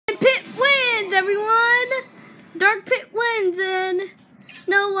Dark Pit wins, and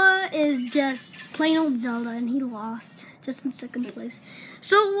Noah is just plain old Zelda, and he lost, just in second place.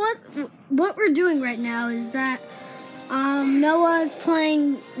 So what we're doing right now is that Noah is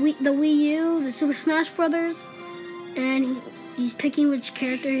playing the Wii U, the Super Smash Brothers, and he's picking which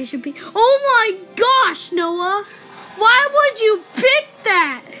character he should be. Oh my gosh, Noah! Why would you pick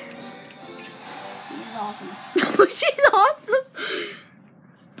that? He's awesome. She's awesome.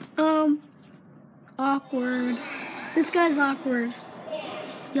 Awkward. This guy's awkward.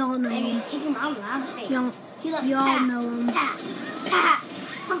 Y'all know him. Kick him out of loud space. Y'all know him. Pat, Pat,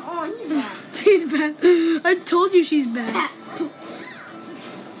 come on, he's bad. She's bad. I told you she's bad. Pat.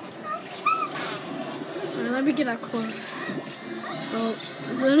 Alright, let me get up close. So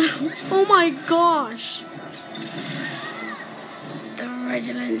oh my gosh. The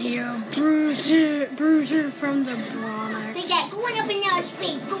original hero, Bruiser from the Bronx. Take that, going up in outer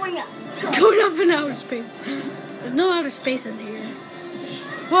space, going up. Go. Going up in outer space. There's no outer space in here.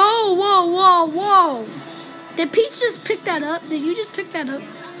 Whoa, whoa, whoa, whoa. Did Peach just pick that up? Did you just pick that up?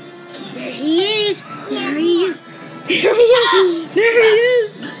 There he is. There he is. There he is. There he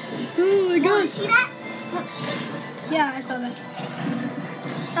is. Oh my Oh, you gosh. see that? Look. Yeah, I saw that.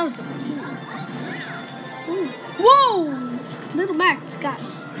 That was Ooh. Whoa! Little Max got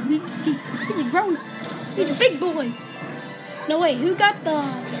he's a grown up. He's a big boy. No wait, who got the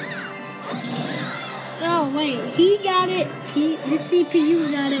Oh wait, he got it. His CPU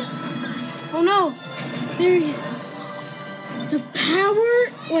got it. Oh no. There he is. The power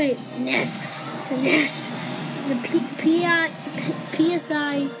Ness. The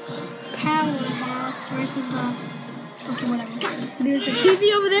PSI power boss versus the okay, whatever. There's the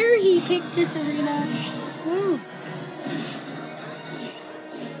TV over there. He picked this arena. Woo.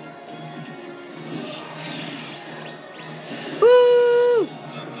 Woo!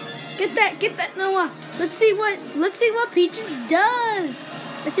 Get that, Noah. Let's see what Peaches does.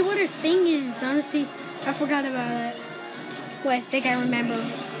 Let's see what her thing is. Honestly, I forgot about it. Wait, I think I remember.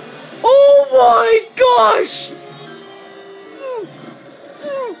 Oh my gosh!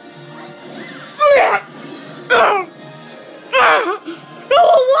 No,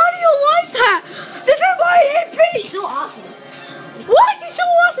 why do you like that? This is why I hate Peach. She's so awesome. Why is she so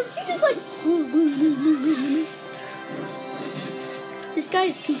awesome? She just like. This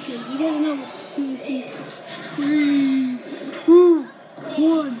guy's Pikachu. He doesn't know who he is. 3, 2,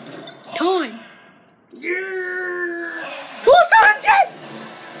 1, time. Yeah. Who's on?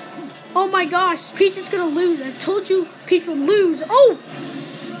 Oh my gosh, Peach is gonna lose. I told you Peach would lose. Oh!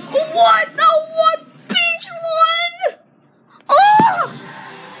 What? No, what? Peach won! Oh!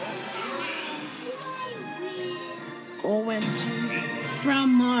 OMG.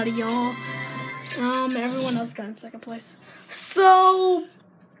 From Mario. Everyone else got in second place. So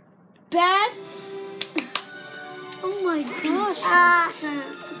bad. Oh my gosh.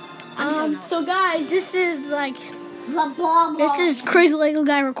 Awesome. So guys, this is like Blah, blah, blah. this is Crazy Lego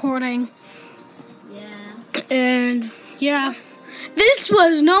Guy recording. Yeah. And yeah, this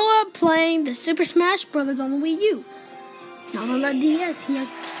was Noah playing the Super Smash Brothers on the Wii U. Not on the DS. He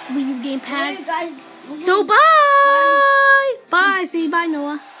has Wii U gamepad. Hey guys. So bye. Bye. Say bye,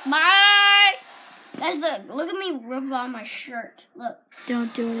 Noah. Bye. Guys, look at me rub on my shirt. Look.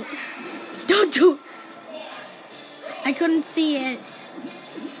 Don't do it. Don't do it. I couldn't see it.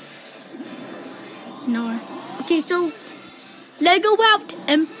 No. Okay, so Lego out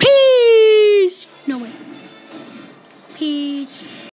and peace. No way. Peace.